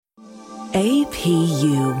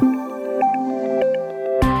APU.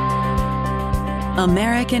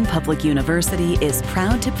 American Public University is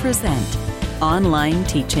proud to present Online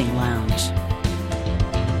Teaching Lounge.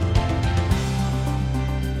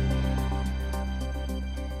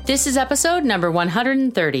 This is episode number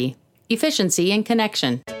 130, Efficiency and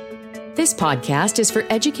Connection. This podcast is for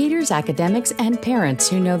educators, academics, and parents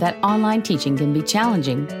who know that online teaching can be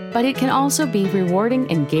challenging, but it can also be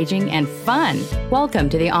rewarding, engaging, and fun. Welcome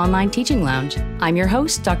to the Online Teaching Lounge. I'm your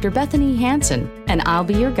host, Dr. Bethany Hansen, and I'll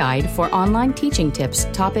be your guide for online teaching tips,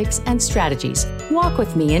 topics, and strategies. Walk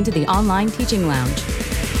with me into the Online Teaching Lounge.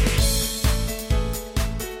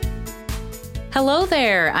 Hello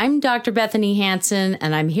there, I'm Dr. Bethany Hansen,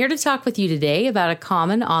 and I'm here to talk with you today about a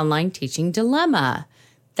common online teaching dilemma.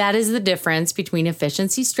 That is the difference between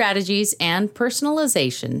efficiency strategies and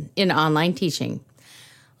personalization in online teaching.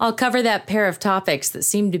 I'll cover that pair of topics that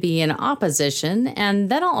seem to be in opposition, and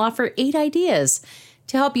then I'll offer 8 ideas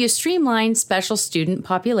to help you streamline special student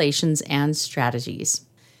populations and strategies.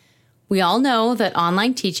 We all know that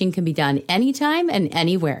online teaching can be done anytime and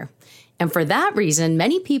anywhere. And for that reason,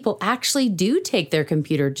 many people actually do take their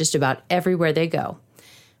computer just about everywhere they go.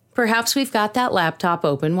 Perhaps we've got that laptop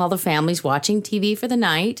open while the family's watching TV for the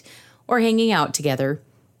night or hanging out together.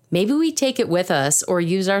 Maybe we take it with us or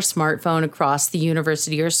use our smartphone across the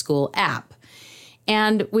university or school app.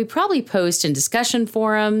 And we probably post in discussion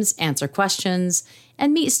forums, answer questions,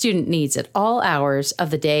 and meet student needs at all hours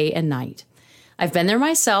of the day and night. I've been there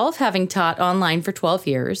myself, having taught online for 12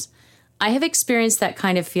 years. I have experienced that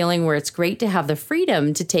kind of feeling where it's great to have the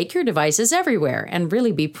freedom to take your devices everywhere and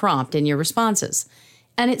really be prompt in your responses.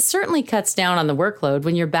 And it certainly cuts down on the workload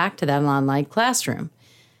when you're back to that online classroom.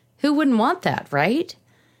 Who wouldn't want that, right?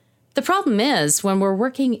 The problem is, when we're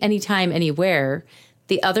working anytime, anywhere,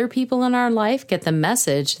 the other people in our life get the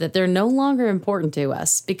message that they're no longer important to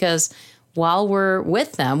us because while we're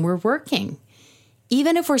with them, we're working.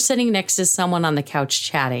 Even if we're sitting next to someone on the couch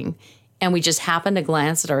chatting, and we just happen to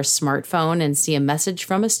glance at our smartphone and see a message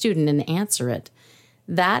from a student and answer it,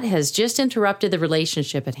 that has just interrupted the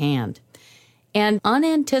relationship at hand. An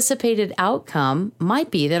unanticipated outcome might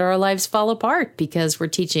be that our lives fall apart because we're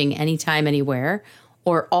teaching anytime, anywhere,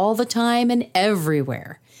 or all the time and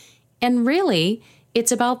everywhere. And really,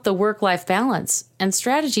 it's about the work-life balance and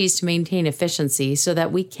strategies to maintain efficiency so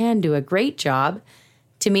that we can do a great job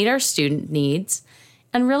to meet our student needs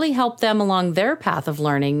and really help them along their path of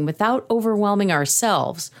learning without overwhelming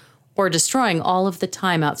ourselves or destroying all of the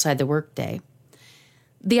time outside the workday.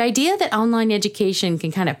 The idea that online education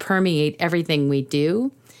can kind of permeate everything we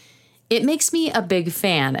do, it makes me a big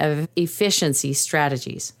fan of efficiency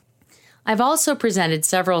strategies. I've also presented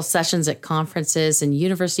several sessions at conferences and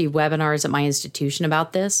university webinars at my institution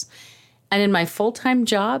about this. And in my full-time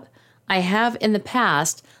job, I have in the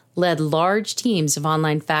past led large teams of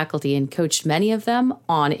online faculty and coached many of them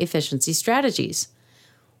on efficiency strategies.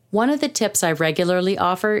 One of the tips I regularly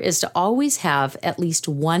offer is to always have at least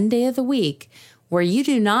one day of the week where you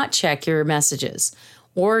do not check your messages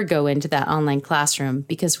or go into that online classroom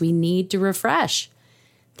because we need to refresh.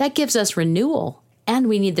 That gives us renewal, and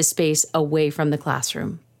we need the space away from the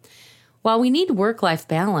classroom. While we need work-life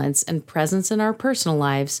balance and presence in our personal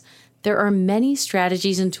lives, there are many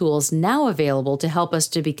strategies and tools now available to help us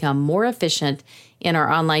to become more efficient in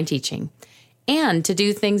our online teaching and to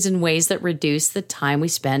do things in ways that reduce the time we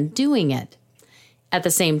spend doing it. At the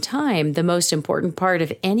same time, the most important part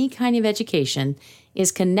of any kind of education is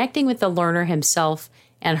connecting with the learner himself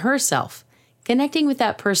and herself, connecting with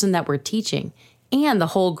that person that we're teaching and the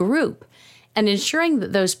whole group, and ensuring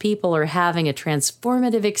that those people are having a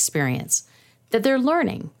transformative experience, that they're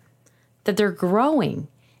learning, that they're growing,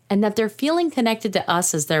 and that they're feeling connected to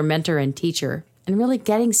us as their mentor and teacher and really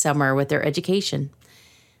getting somewhere with their education.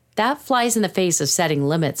 That flies in the face of setting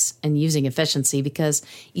limits and using efficiency because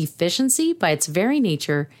efficiency, by its very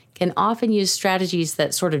nature, can often use strategies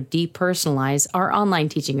that sort of depersonalize our online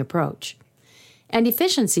teaching approach. And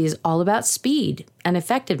efficiency is all about speed and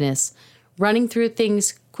effectiveness, running through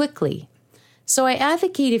things quickly. So I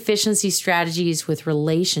advocate efficiency strategies with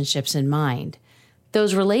relationships in mind.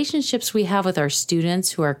 Those relationships we have with our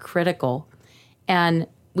students who are critical, and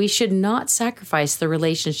we should not sacrifice the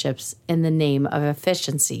relationships in the name of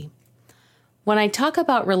efficiency. When I talk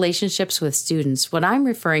about relationships with students, what I'm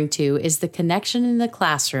referring to is the connection in the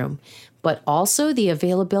classroom, but also the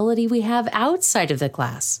availability we have outside of the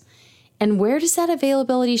class. And where does that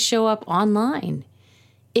availability show up online?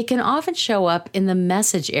 It can often show up in the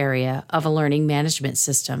message area of a learning management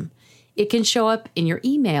system. It can show up in your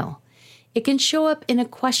email. It can show up in a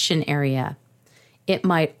question area. It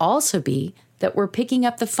might also be that we're picking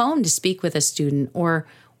up the phone to speak with a student, or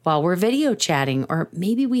while we're video chatting, or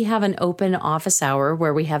maybe we have an open office hour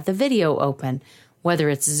where we have the video open, whether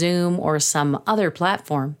it's Zoom or some other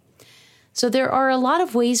platform. So there are a lot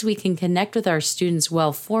of ways we can connect with our students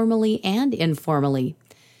well formally and informally.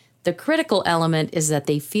 The critical element is that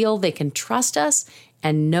they feel they can trust us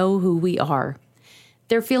and know who we are.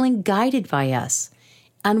 They're feeling guided by us,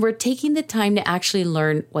 and we're taking the time to actually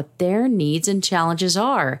learn what their needs and challenges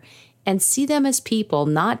are and see them as people,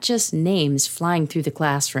 not just names flying through the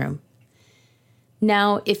classroom.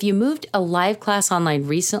 Now, if you moved a live class online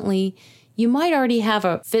recently, you might already have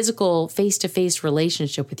a physical face-to-face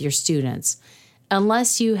relationship with your students,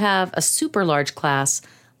 unless you have a super large class,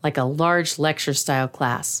 like a large lecture-style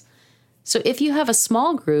class. So if you have a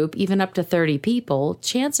small group, even up to 30 people,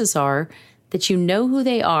 chances are that you know who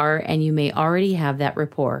they are and you may already have that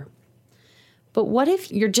rapport. But what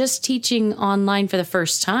if you're just teaching online for the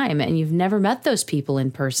first time and you've never met those people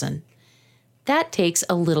in person? That takes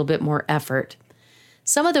a little bit more effort.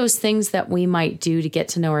 Some of those things that we might do to get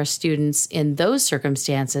to know our students in those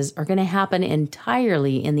circumstances are going to happen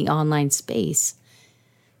entirely in the online space.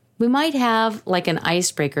 We might have like an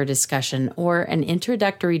icebreaker discussion or an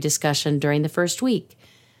introductory discussion during the first week,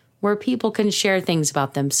 where people can share things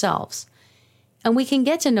about themselves, and we can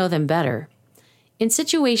get to know them better. In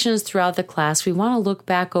situations throughout the class, we want to look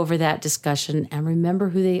back over that discussion and remember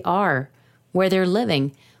who they are, where they're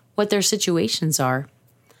living, what their situations are.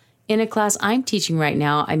 In a class I'm teaching right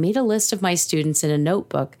now, I made a list of my students in a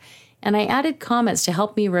notebook, and I added comments to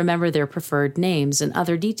help me remember their preferred names and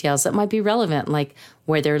other details that might be relevant, like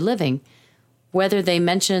where they're living, whether they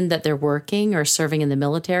mentioned that they're working or serving in the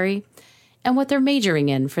military, and what they're majoring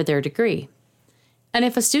in for their degree. And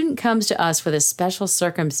if a student comes to us with a special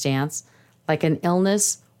circumstance, like an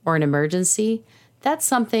illness or an emergency, that's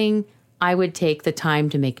something I would take the time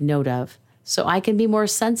to make note of, so I can be more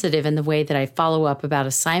sensitive in the way that I follow up about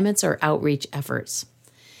assignments or outreach efforts.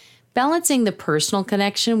 Balancing the personal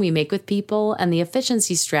connection we make with people and the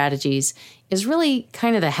efficiency strategies is really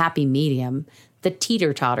kind of the happy medium, the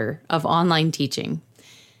teeter-totter of online teaching.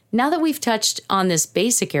 Now that we've touched on this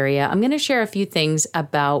basic area, I'm going to share a few things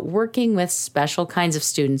about working with special kinds of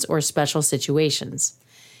students or special situations.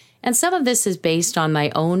 And some of this is based on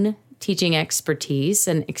my own teaching expertise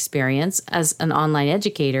and experience as an online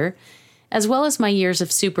educator, as well as my years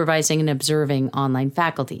of supervising and observing online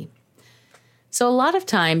faculty. So a lot of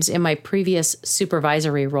times in my previous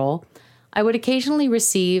supervisory role, I would occasionally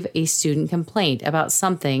receive a student complaint about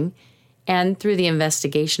something, and through the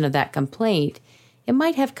investigation of that complaint, it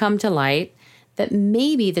might have come to light that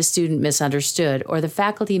maybe the student misunderstood or the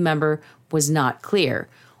faculty member was not clear,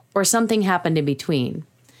 or something happened in between.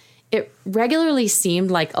 It regularly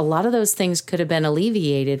seemed like a lot of those things could have been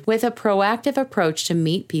alleviated with a proactive approach to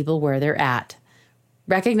meet people where they're at,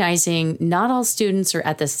 recognizing not all students are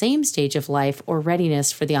at the same stage of life or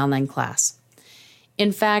readiness for the online class.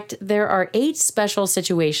 In fact, there are 8 special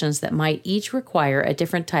situations that might each require a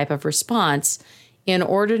different type of response in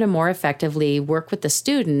order to more effectively work with the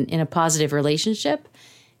student in a positive relationship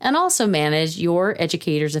and also manage your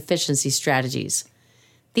educator's efficiency strategies.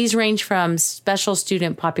 These range from special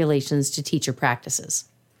student populations to teacher practices.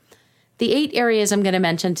 The 8 areas I'm going to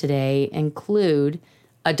mention today include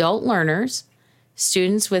adult learners,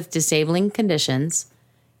 students with disabling conditions,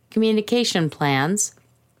 communication plans,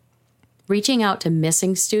 reaching out to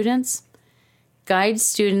missing students, guide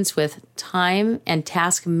students with time and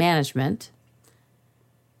task management,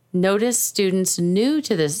 notice students new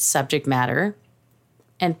to this subject matter,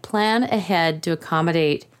 and plan ahead to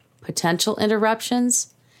accommodate potential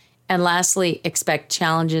interruptions, and lastly, expect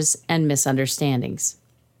challenges and misunderstandings.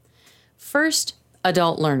 First,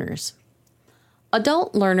 adult learners.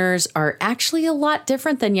 Adult learners are actually a lot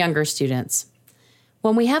different than younger students.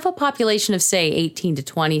 When we have a population of, say, 18 to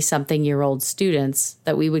 20-something-year-old students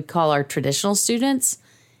that we would call our traditional students,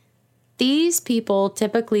 these people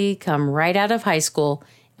typically come right out of high school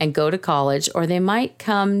and go to college, or they might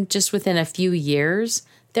come just within a few years.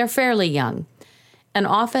 They're fairly young, and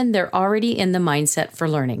often they're already in the mindset for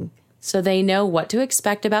learning, so they know what to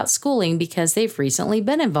expect about schooling because they've recently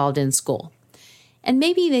been involved in school. And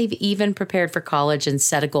maybe they've even prepared for college and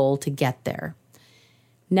set a goal to get there.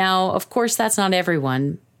 Now, of course, that's not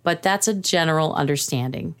everyone, but that's a general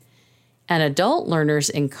understanding. And adult learners,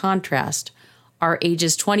 in contrast, are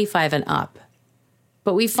ages 25 and up.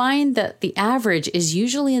 But we find that the average is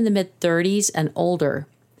usually in the mid-30s and older.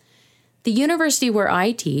 The university where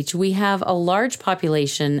I teach, we have a large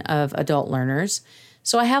population of adult learners,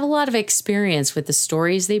 so I have a lot of experience with the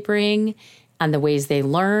stories they bring and the ways they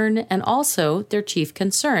learn, and also their chief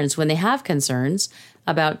concerns when they have concerns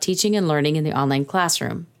about teaching and learning in the online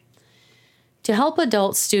classroom. To help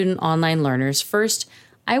adult student online learners, first,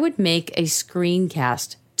 I would make a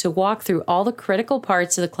screencast to walk through all the critical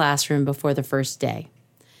parts of the classroom before the first day.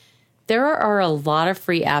 There are a lot of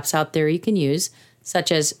free apps out there you can use,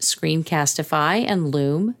 such as Screencastify and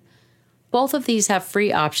Loom. Both of these have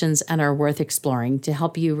free options and are worth exploring to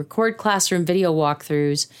help you record classroom video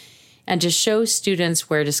walkthroughs and to show students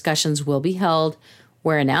where discussions will be held,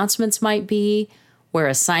 where announcements might be, where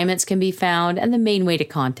assignments can be found, and the main way to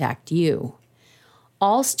contact you.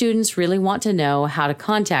 All students really want to know how to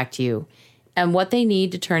contact you and what they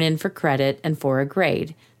need to turn in for credit and for a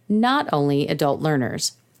grade, not only adult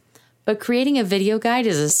learners. But creating a video guide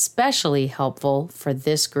is especially helpful for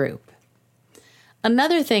this group.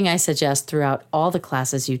 Another thing I suggest throughout all the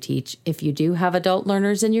classes you teach, if you do have adult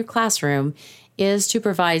learners in your classroom, is to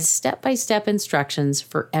provide step-by-step instructions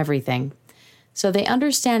for everything, so they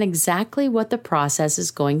understand exactly what the process is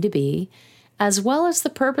going to be, as well as the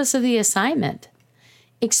purpose of the assignment.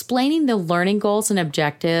 Explaining the learning goals and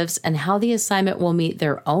objectives and how the assignment will meet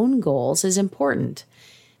their own goals is important,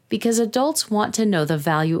 because adults want to know the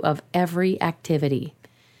value of every activity.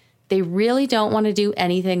 They really don't want to do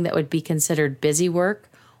anything that would be considered busy work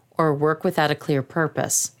or work without a clear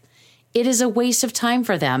purpose. It is a waste of time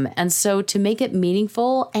for them, and so to make it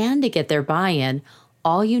meaningful and to get their buy-in,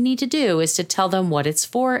 all you need to do is to tell them what it's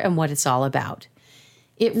for and what it's all about.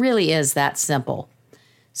 It really is that simple.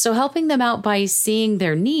 So helping them out by seeing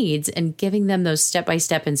their needs and giving them those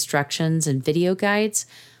step-by-step instructions and video guides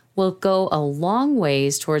will go a long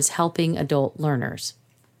ways towards helping adult learners.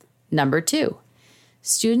 Number 2,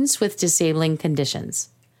 students with disabling conditions.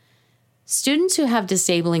 Students who have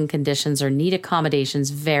disabling conditions or need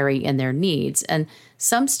accommodations vary in their needs, and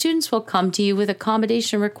some students will come to you with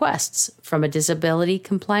accommodation requests from a disability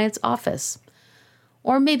compliance office.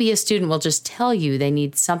 Or maybe a student will just tell you they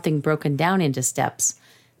need something broken down into steps.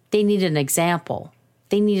 They need an example.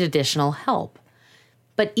 They need additional help.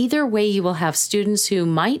 But either way, you will have students who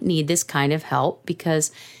might need this kind of help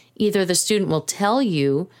because either the student will tell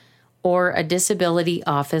you or a disability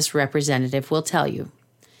office representative will tell you.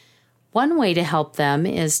 One way to help them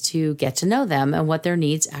is to get to know them and what their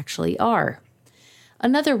needs actually are.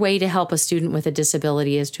 Another way to help a student with a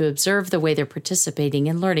disability is to observe the way they're participating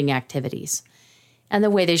in learning activities and the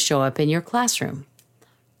way they show up in your classroom.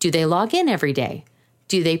 Do they log in every day?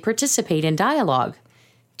 Do they participate in dialogue?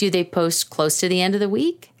 Do they post close to the end of the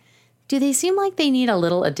week? Do they seem like they need a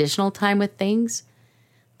little additional time with things?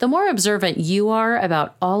 The more observant you are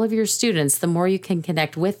about all of your students, the more you can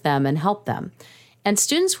connect with them and help them. And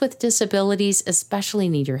students with disabilities especially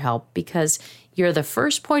need your help because you're the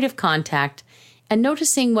first point of contact and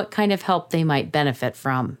noticing what kind of help they might benefit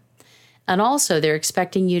from. And also, they're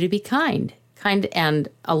expecting you to be kind and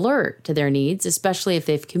alert to their needs, especially if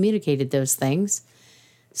they've communicated those things.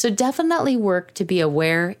 So definitely work to be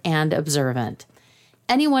aware and observant.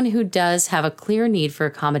 Anyone who does have a clear need for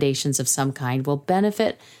accommodations of some kind will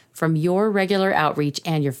benefit from your regular outreach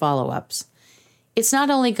and your follow-ups. It's not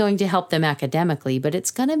only going to help them academically, but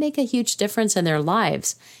it's going to make a huge difference in their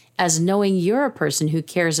lives as knowing you're a person who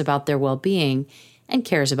cares about their well-being and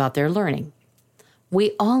cares about their learning.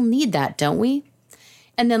 We all need that, don't we?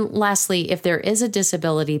 And then lastly, if there is a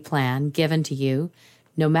disability plan given to you,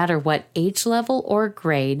 no matter what age level or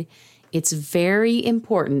grade, it's very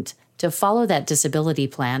important to follow that disability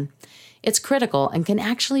plan. It's critical and can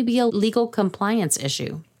actually be a legal compliance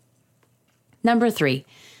issue. Number 3,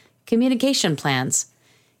 communication plans.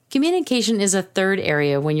 Communication is a third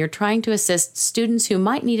area when you're trying to assist students who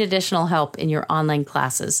might need additional help in your online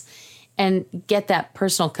classes and get that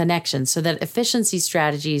personal connection so that efficiency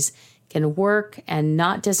strategies can work and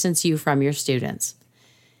not distance you from your students.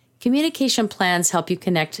 Communication plans help you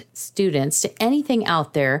connect students to anything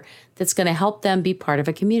out there that's going to help them be part of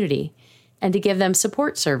a community and to give them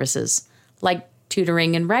support services like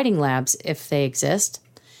tutoring and writing labs if they exist.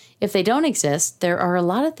 If they don't exist, there are a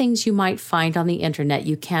lot of things you might find on the internet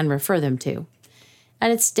you can refer them to.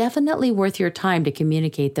 And it's definitely worth your time to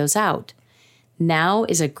communicate those out. Now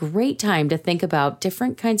is a great time to think about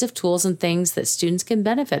different kinds of tools and things that students can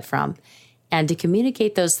benefit from and to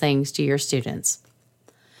communicate those things to your students.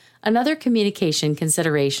 Another communication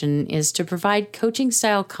consideration is to provide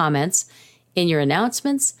coaching-style comments in your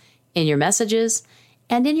announcements, in your messages,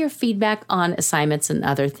 and in your feedback on assignments and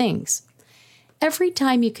other things. Every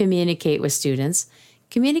time you communicate with students,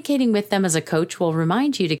 communicating with them as a coach will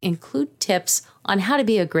remind you to include tips on how to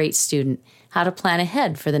be a great student, how to plan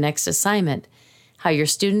ahead for the next assignment, how your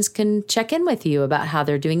students can check in with you about how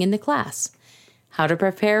they're doing in the class, how to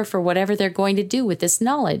prepare for whatever they're going to do with this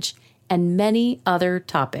knowledge, and many other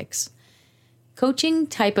topics. Coaching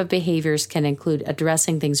type of behaviors can include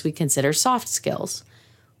addressing things we consider soft skills,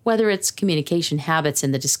 whether it's communication habits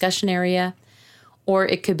in the discussion area, or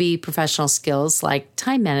it could be professional skills like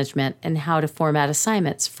time management and how to format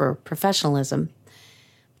assignments for professionalism.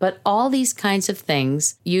 But all these kinds of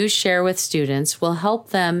things you share with students will help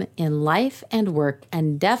them in life and work,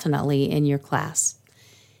 and definitely in your class.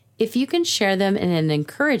 If you can share them in an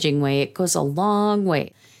encouraging way, it goes a long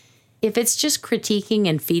way. If it's just critiquing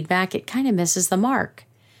and feedback, it kind of misses the mark.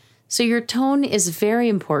 So your tone is very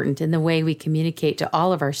important in the way we communicate to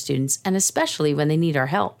all of our students, and especially when they need our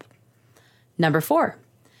help. Number 4,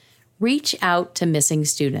 reach out to missing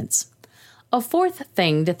students. A fourth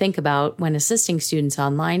thing to think about when assisting students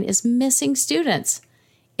online is missing students.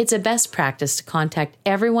 It's a best practice to contact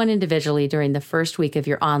everyone individually during the first week of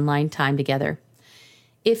your online time together.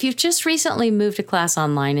 If you've just recently moved to class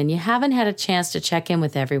online and you haven't had a chance to check in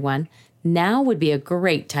with everyone, now would be a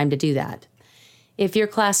great time to do that. If your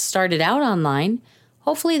class started out online,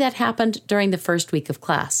 hopefully that happened during the first week of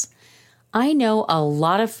class. I know a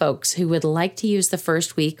lot of folks who would like to use the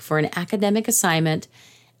first week for an academic assignment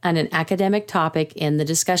and an academic topic in the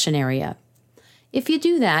discussion area. If you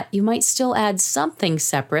do that, you might still add something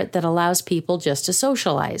separate that allows people just to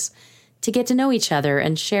socialize, to get to know each other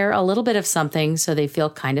and share a little bit of something so they feel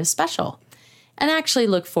kind of special, and actually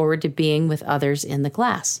look forward to being with others in the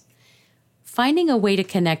class. Finding a way to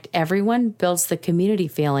connect everyone builds the community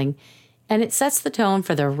feeling, and it sets the tone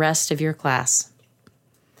for the rest of your class.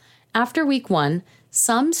 After week 1,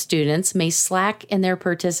 some students may slack in their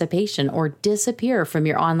participation or disappear from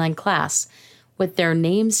your online class, with their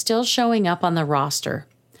names still showing up on the roster.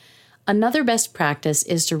 Another best practice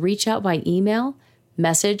is to reach out by email,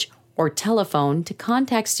 message, or telephone to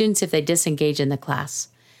contact students if they disengage in the class.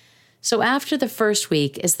 So after the first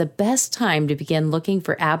week is the best time to begin looking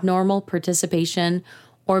for abnormal participation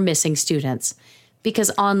or missing students, because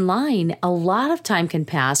online a lot of time can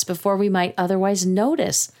pass before we might otherwise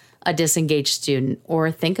notice a disengaged student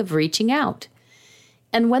or think of reaching out.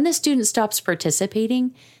 And when the student stops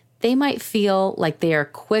participating, they might feel like they are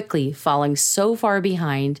quickly falling so far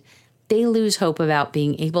behind, they lose hope about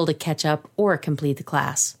being able to catch up or complete the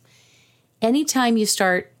class. Anytime you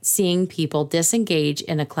start seeing people disengage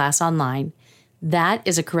in a class online, that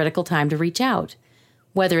is a critical time to reach out,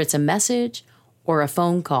 whether it's a message or a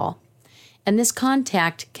phone call. And this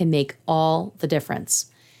contact can make all the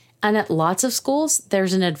difference. And at lots of schools,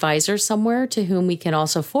 there's an advisor somewhere to whom we can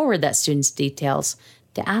also forward that student's details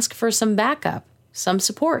to ask for some backup, some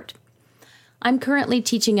support. I'm currently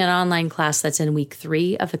teaching an online class that's in week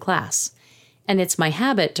 3 of the class, and it's my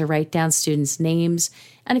habit to write down students' names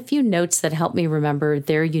and a few notes that help me remember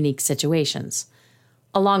their unique situations.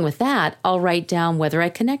 Along with that, I'll write down whether I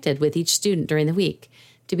connected with each student during the week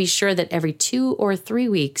to be sure that every 2 or 3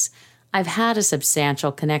 weeks I've had a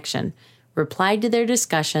substantial connection, replied to their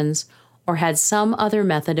discussions, or had some other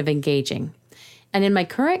method of engaging. And in my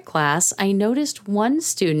current class, I noticed one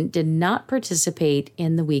student did not participate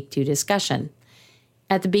in the week 2 discussion.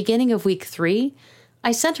 At the beginning of week 3,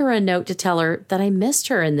 I sent her a note to tell her that I missed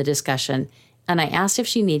her in the discussion, and I asked if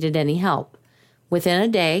she needed any help. Within a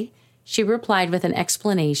day, she replied with an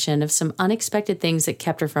explanation of some unexpected things that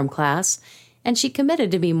kept her from class, and she committed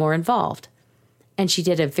to be more involved. And she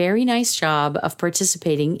did a very nice job of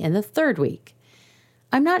participating in the 3rd week.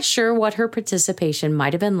 I'm not sure what her participation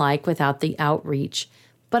might have been like without the outreach,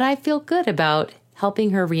 but I feel good about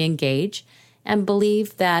helping her re-engage and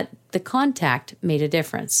believe that the contact made a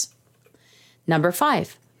difference. Number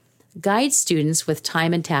 5, guide students with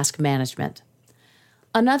time and task management.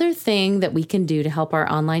 Another thing that we can do to help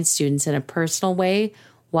our online students in a personal way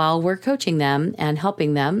while we're coaching them and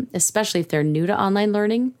helping them, especially if they're new to online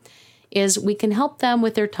learning, is we can help them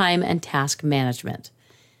with their time and task management.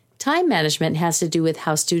 Time management has to do with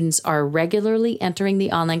how students are regularly entering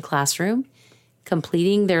the online classroom,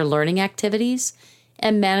 completing their learning activities,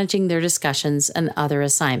 and managing their discussions and other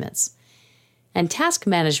assignments. And task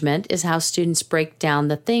management is how students break down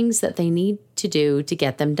the things that they need to do to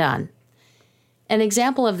get them done. An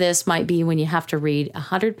example of this might be when you have to read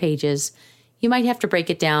 100 pages, you might have to break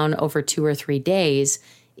it down over 2 or 3 days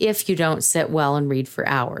if you don't sit well and read for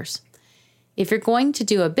hours. If you're going to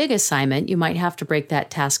do a big assignment, you might have to break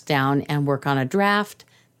that task down and work on a draft,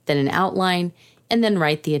 then an outline, and then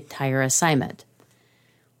write the entire assignment.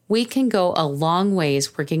 We can go a long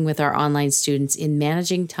ways working with our online students in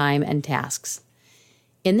managing time and tasks.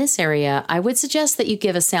 In this area, I would suggest that you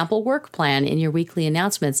give a sample work plan in your weekly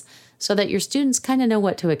announcements so that your students kind of know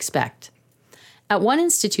what to expect. At one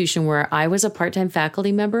institution where I was a part-time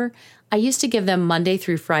faculty member, I used to give them Monday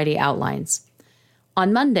through Friday outlines.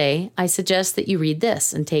 On Monday, I suggest that you read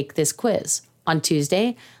this and take this quiz, On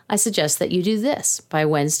Tuesday, I suggest that you do this. By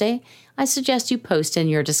Wednesday, I suggest you post in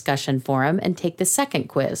your discussion forum and take the second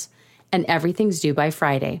quiz, and everything's due by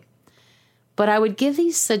Friday. But I would give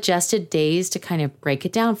these suggested days to kind of break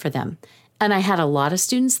it down for them. And I had a lot of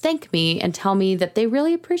students thank me and tell me that they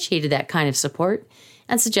really appreciated that kind of support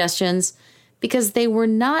and suggestions because they were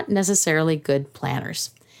not necessarily good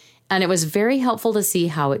planners. And it was very helpful to see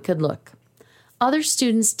how it could look. Other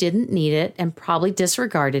students didn't need it and probably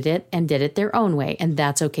disregarded it and did it their own way, and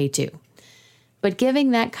that's okay too. But giving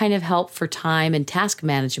that kind of help for time and task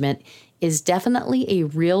management is definitely a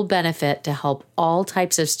real benefit to help all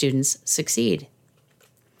types of students succeed.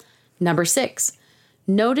 Number 6,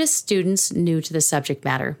 notice students new to the subject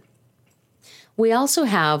matter. We also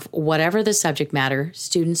have, whatever the subject matter,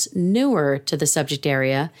 students newer to the subject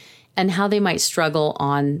area and how they might struggle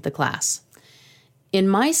on the class. In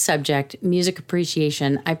my subject, music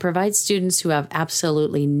appreciation, I provide students who have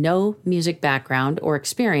absolutely no music background or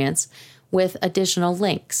experience with additional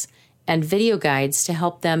links and video guides to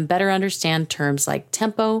help them better understand terms like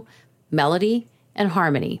tempo, melody, and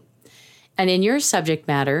harmony. And in your subject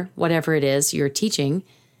matter, whatever it is you're teaching,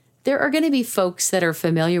 there are going to be folks that are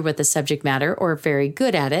familiar with the subject matter or very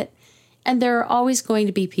good at it, and there are always going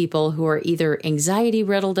to be people who are either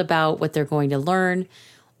anxiety-riddled about what they're going to learn,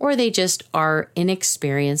 or they just are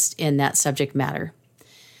inexperienced in that subject matter.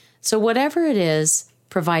 So whatever it is,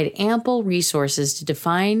 provide ample resources to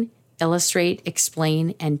define, illustrate,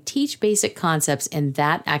 explain, and teach basic concepts in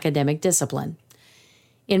that academic discipline.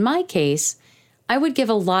 In my case, I would give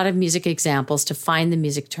a lot of music examples to find the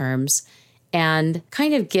music terms and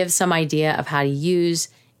kind of give some idea of how to use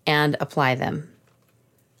and apply them.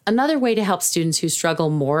 Another way to help students who struggle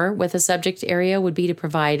more with a subject area would be to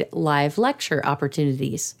provide live lecture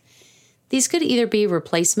opportunities. These could either be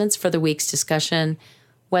replacements for the week's discussion,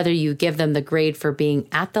 whether you give them the grade for being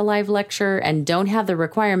at the live lecture and don't have the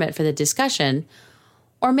requirement for the discussion,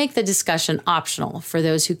 or make the discussion optional for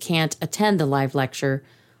those who can't attend the live lecture,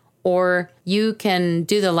 or you can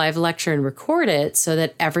do the live lecture and record it so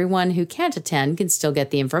that everyone who can't attend can still get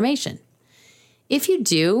the information. If you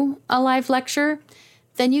do a live lecture,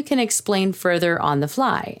 then you can explain further on the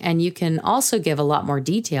fly, and you can also give a lot more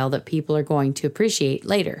detail that people are going to appreciate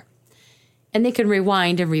later. And they can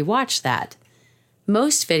rewind and rewatch that.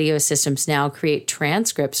 Most video systems now create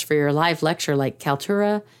transcripts for your live lecture like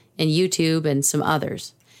Kaltura and YouTube and some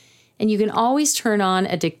others. And you can always turn on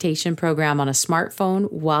a dictation program on a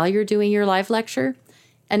smartphone while you're doing your live lecture,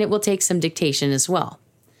 and it will take some dictation as well.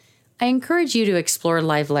 I encourage you to explore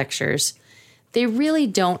live lectures. They really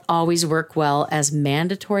don't always work well as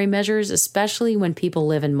mandatory measures, especially when people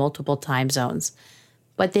live in multiple time zones.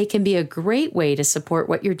 But they can be a great way to support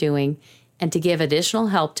what you're doing and to give additional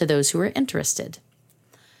help to those who are interested.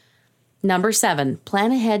 Number 7,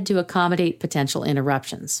 plan ahead to accommodate potential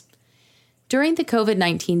interruptions. During the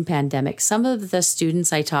COVID-19 pandemic, some of the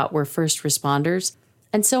students I taught were first responders,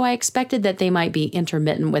 and so I expected that they might be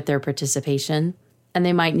intermittent with their participation, and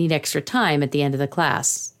they might need extra time at the end of the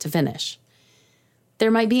class to finish.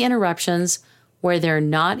 There might be interruptions where they're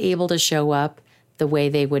not able to show up the way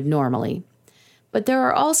they would normally. But there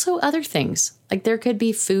are also other things, like there could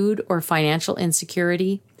be food or financial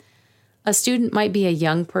insecurity. A student might be a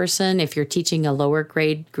young person if you're teaching a lower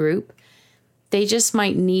grade group. They just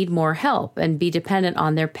might need more help and be dependent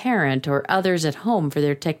on their parent or others at home for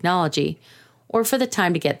their technology or for the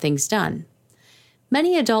time to get things done.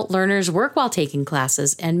 Many adult learners work while taking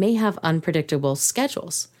classes and may have unpredictable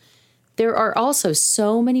schedules. There are also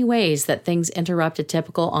so many ways that things interrupt a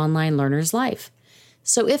typical online learner's life.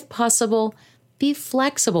 So if possible, be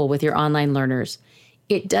flexible with your online learners.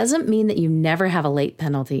 It doesn't mean that you never have a late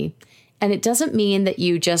penalty, and it doesn't mean that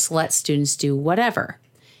you just let students do whatever.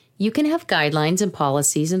 You can have guidelines and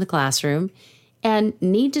policies in the classroom and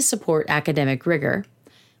need to support academic rigor.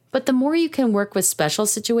 But the more you can work with special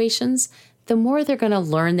situations, the more they're going to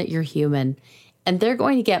learn that you're human, and they're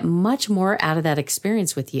going to get much more out of that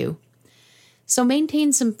experience with you. So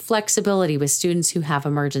maintain some flexibility with students who have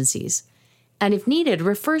emergencies. And if needed,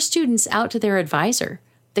 refer students out to their advisor,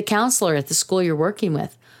 the counselor at the school you're working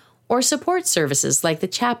with, or support services like the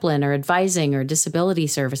chaplain or advising or disability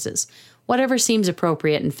services, whatever seems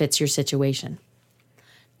appropriate and fits your situation.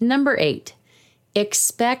 Number 8,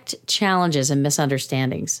 expect challenges and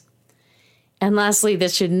misunderstandings. And lastly,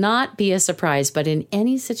 this should not be a surprise, but in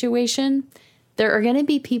any situation, there are going to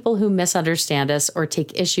be people who misunderstand us or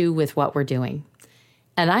take issue with what we're doing.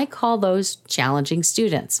 And I call those challenging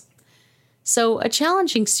students. So a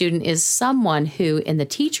challenging student is someone who, in the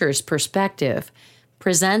teacher's perspective,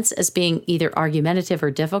 presents as being either argumentative or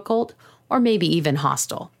difficult, or maybe even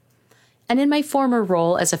hostile. And in my former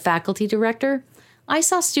role as a faculty director, I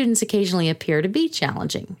saw students occasionally appear to be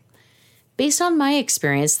challenging. Based on my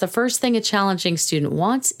experience, the first thing a challenging student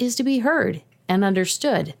wants is to be heard and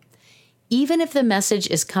understood, even if the message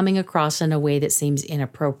is coming across in a way that seems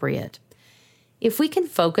inappropriate. If we can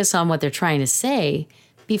focus on what they're trying to say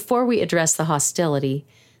before we address the hostility,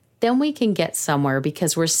 then we can get somewhere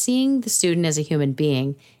because we're seeing the student as a human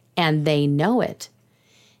being and they know it.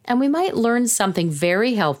 And we might learn something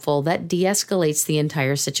very helpful that de-escalates the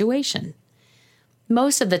entire situation.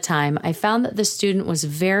 Most of the time, I found that the student was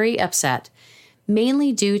very upset,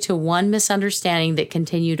 mainly due to one misunderstanding that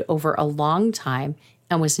continued over a long time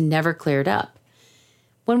and was never cleared up.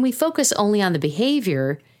 When we focus only on the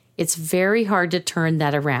behavior, it's very hard to turn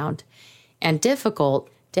that around and difficult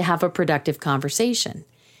to have a productive conversation.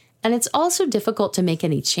 And it's also difficult to make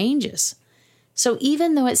any changes. So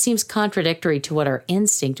even though it seems contradictory to what our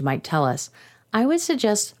instinct might tell us, I would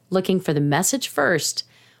suggest looking for the message first,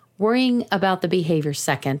 worrying about the behavior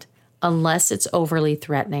second, unless it's overly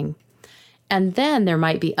threatening. And then there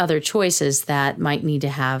might be other choices that might need to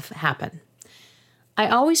have happen. I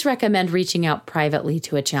always recommend reaching out privately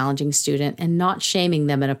to a challenging student and not shaming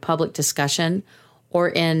them in a public discussion or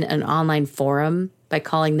in an online forum by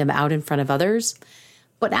calling them out in front of others,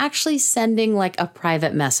 but actually sending like a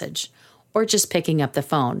private message or just picking up the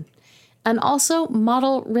phone. And also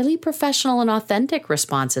model really professional and authentic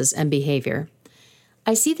responses and behavior.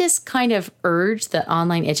 I see this kind of urge that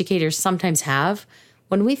online educators sometimes have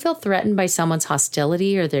when we feel threatened by someone's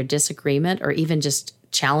hostility or their disagreement or even just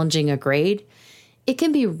challenging a grade. It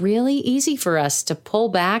can be really easy for us to pull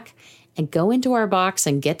back and go into our box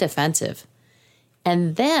and get defensive.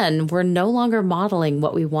 And then we're no longer modeling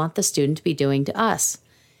what we want the student to be doing to us.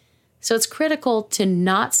 So it's critical to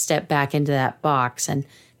not step back into that box and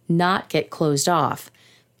not get closed off,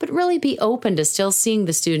 but really be open to still seeing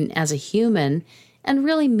the student as a human and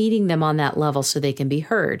really meeting them on that level so they can be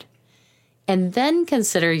heard. And then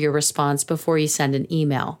consider your response before you send an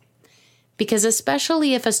email. Because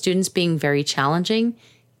especially if a student's being very challenging,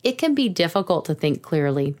 it can be difficult to think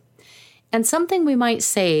clearly. And something we might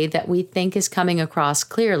say that we think is coming across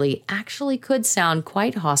clearly actually could sound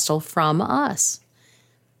quite hostile from us.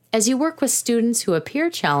 As you work with students who appear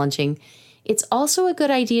challenging, it's also a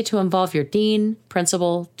good idea to involve your dean,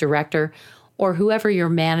 principal, director, or whoever your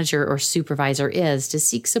manager or supervisor is to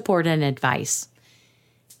seek support and advice.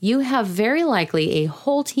 You have very likely a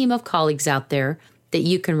whole team of colleagues out there that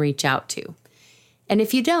you can reach out to. And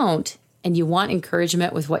if you don't, and you want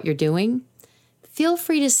encouragement with what you're doing, feel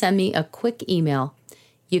free to send me a quick email.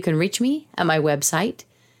 You can reach me at my website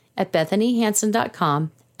at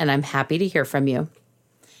bethanyhansen.com, and I'm happy to hear from you.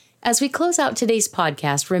 As we close out today's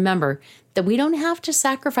podcast, remember that we don't have to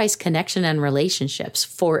sacrifice connection and relationships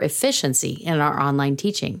for efficiency in our online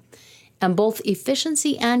teaching, and both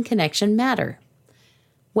efficiency and connection matter.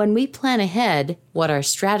 When we plan ahead what our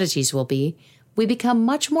strategies will be, we become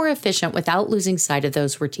much more efficient without losing sight of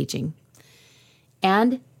those we're teaching.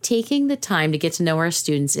 And taking the time to get to know our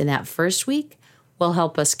students in that first week will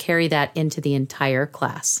help us carry that into the entire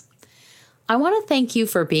class. I want to thank you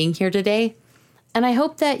for being here today. And I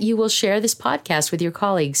hope that you will share this podcast with your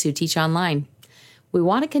colleagues who teach online. We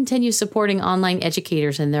want to continue supporting online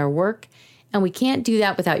educators in their work, and we can't do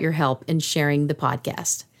that without your help in sharing the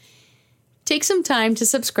podcast. Take some time to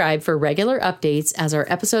subscribe for regular updates as our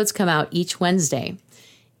episodes come out each Wednesday.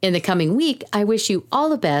 In the coming week, I wish you all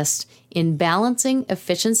the best in balancing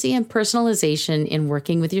efficiency and personalization in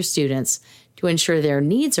working with your students to ensure their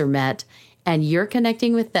needs are met and you're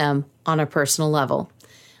connecting with them on a personal level.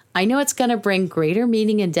 I know it's going to bring greater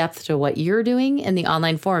meaning and depth to what you're doing in the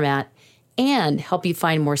online format and help you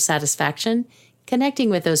find more satisfaction connecting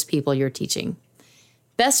with those people you're teaching.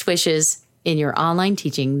 Best wishes in your online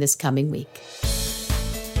teaching this coming week.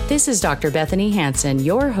 This is Dr. Bethany Hansen,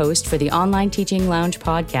 your host for the Online Teaching Lounge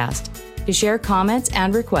podcast. To share comments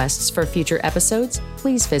and requests for future episodes,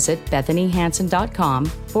 please visit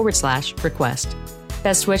bethanyhansen.com/request.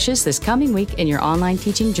 Best wishes this coming week in your online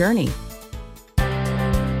teaching journey.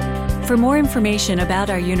 For more information about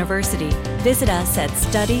our university, visit us at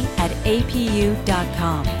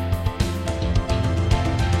study@apu.com.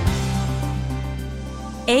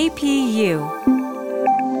 APU,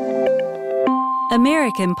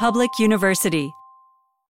 American Public University.